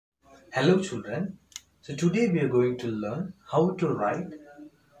Hello children. So today we are going to learn how to write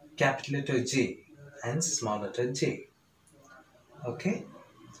capital letter J and small letter j. Okay.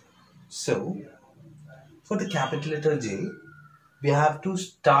 So for the capital letter J, we have to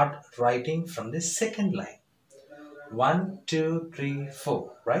start writing from the second line. 1, 2, 3,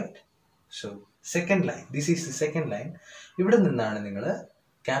 4. Right? So second line. This is the second line. ഇവിടെ നിന്നാണ് നിങ്ങൾ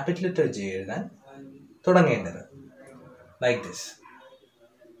capital letter J എഴുതാൻ തുടങ്ങേണ്ടത്. Like this.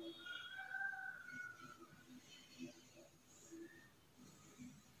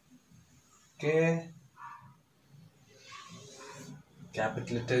 Okay.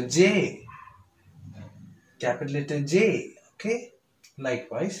 Capital letter J. Capital letter J. Okay.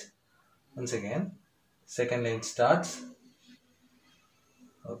 Likewise, once again, second line starts.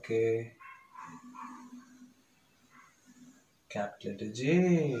 Okay. Capital letter J.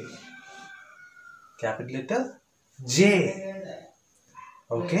 Capital letter J.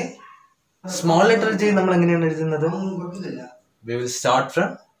 Okay. Small letter J നമ്മൾ എങ്ങനെയാണ് എഴുതുന്നത്? We will start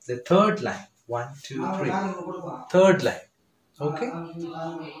from the third line. 1, 2, 3. Third line. Okay.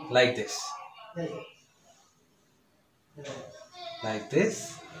 Like this. Like this.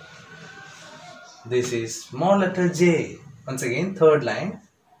 This is small letter J. Once again, third line.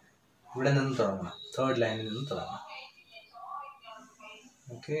 ഇവിടെ നിന്ന് തുടങ്ങണം. Third line നിന്ന് തുടങ്ങണം.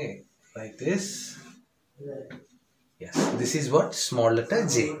 Okay, like this. Yes, this is what small letter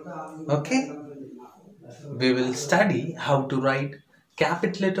J. Okay, we will study how to write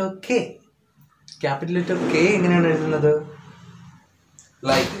capital letter K. Capital letter K എങ്ങനെയാണ് എഴുതുന്നത്?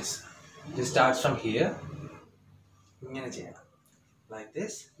 Like this. It starts from here. ഇങ്ങനെ ചെയ്യണം. Like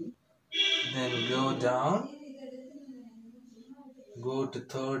this. Then go down. Go to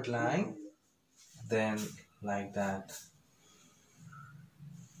third line. Then like that.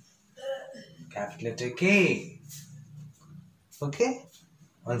 Capital letter K. Okay.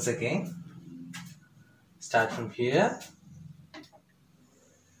 Once again. Start from here.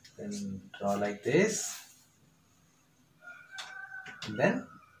 Then draw like this. Then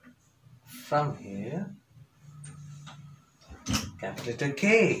from here. Capital letter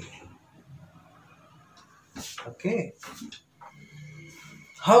K. Okay.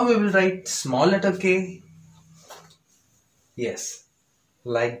 How we will write small letter K? Yes,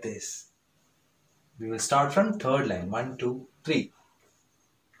 like this. We will start from third line. 1, 2, 3.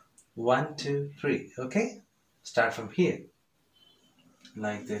 1, 2, 3. Okay? Start from here.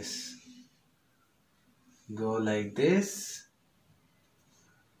 Like this. Go like this.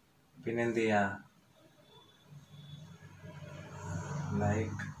 Pinendiya.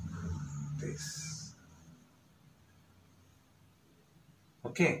 Like this.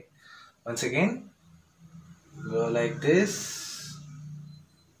 Okay. Once again. Go like this.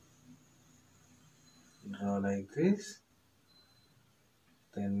 Draw like this.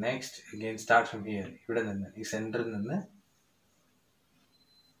 Then next again start from here. ഇവിടെ നിന്ന് ഈ സെന്ററിൽ നിന്ന്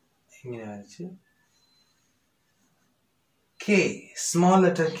ഇങ്ങനെ വരച്ച് K, small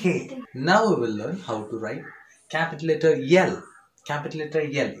letter K. Now we will learn how to write capital letter L. Capital letter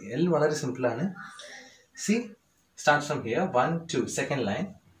L. L വളരെ simple ആണ്. See, starts from here. 1, 2, second line.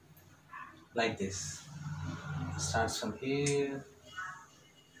 Like this. Starts from here.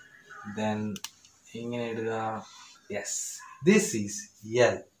 Then ഇങ്ങനെ ഇടുക. Yes, this is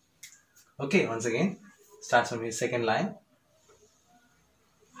L. Okay, once again, starts from here, second line.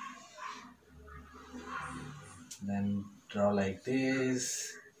 Then draw like this.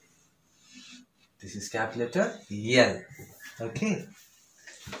 This is capital letter L. Okay.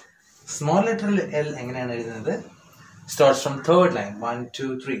 Small letter L എങ്ങനെയാണ് എഴുതുന്നത്? Starts from third line. 1,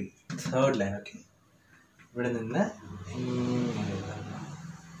 2, 3. Third line. Okay. ഇവിടെ നിന്ന് ഇങ്ങനെ എഴുതാം.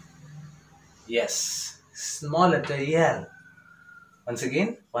 Yes. Small letter L. Once again,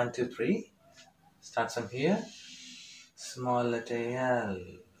 1, 2, 3. Starts from here. Small letter L.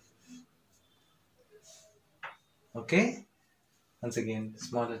 Okay. Once again,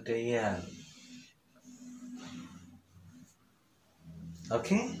 small letter L.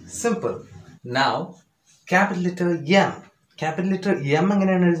 Okay. Simple. Now, capital letter M. Capital letter M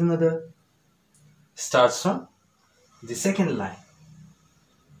എങ്ങനെയാണ് എഴുതുന്നത്? Starts from the second line.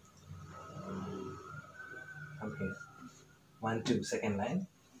 Okay. 1, 2, second line.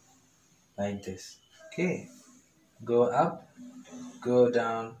 Like this. Okay. Go up. Go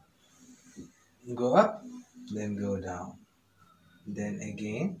down. Go up. Then go down. Then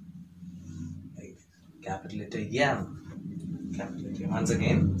again. Like this. Capital letter M. Capital letter M. Once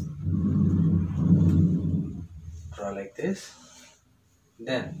again. Draw like this.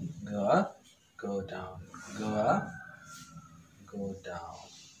 Then go up. Go down. Go up. Go down.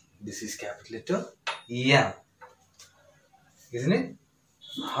 This is capital letter M. Isn't it?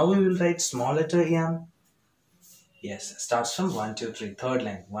 How we will write small letter M? Yes, starts from 1, 2, 3, third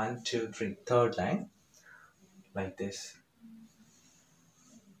line. 1, 2, 3, third line. Like this.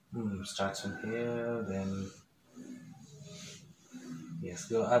 Starts from here, then yes,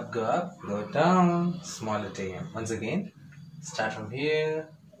 go up, go down, small letter M. Once again, start from here,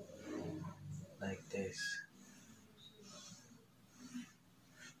 like this.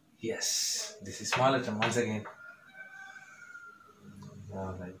 Yes, this is small letter once again.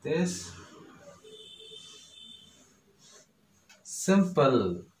 Like this.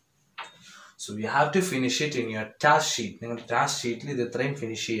 Simple. So you have to finish it in your task sheet. നിങ്ങളുടെ task sheet ഇത് ഇത്രയും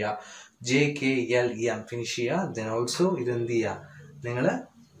finish ചെയ്യുക. JKLEM finish ചെയ്യുക. Then also ഇത് എന്ത് ചെയ്യുക? നിങ്ങൾ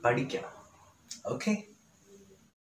പഠിക്കണം. Okay?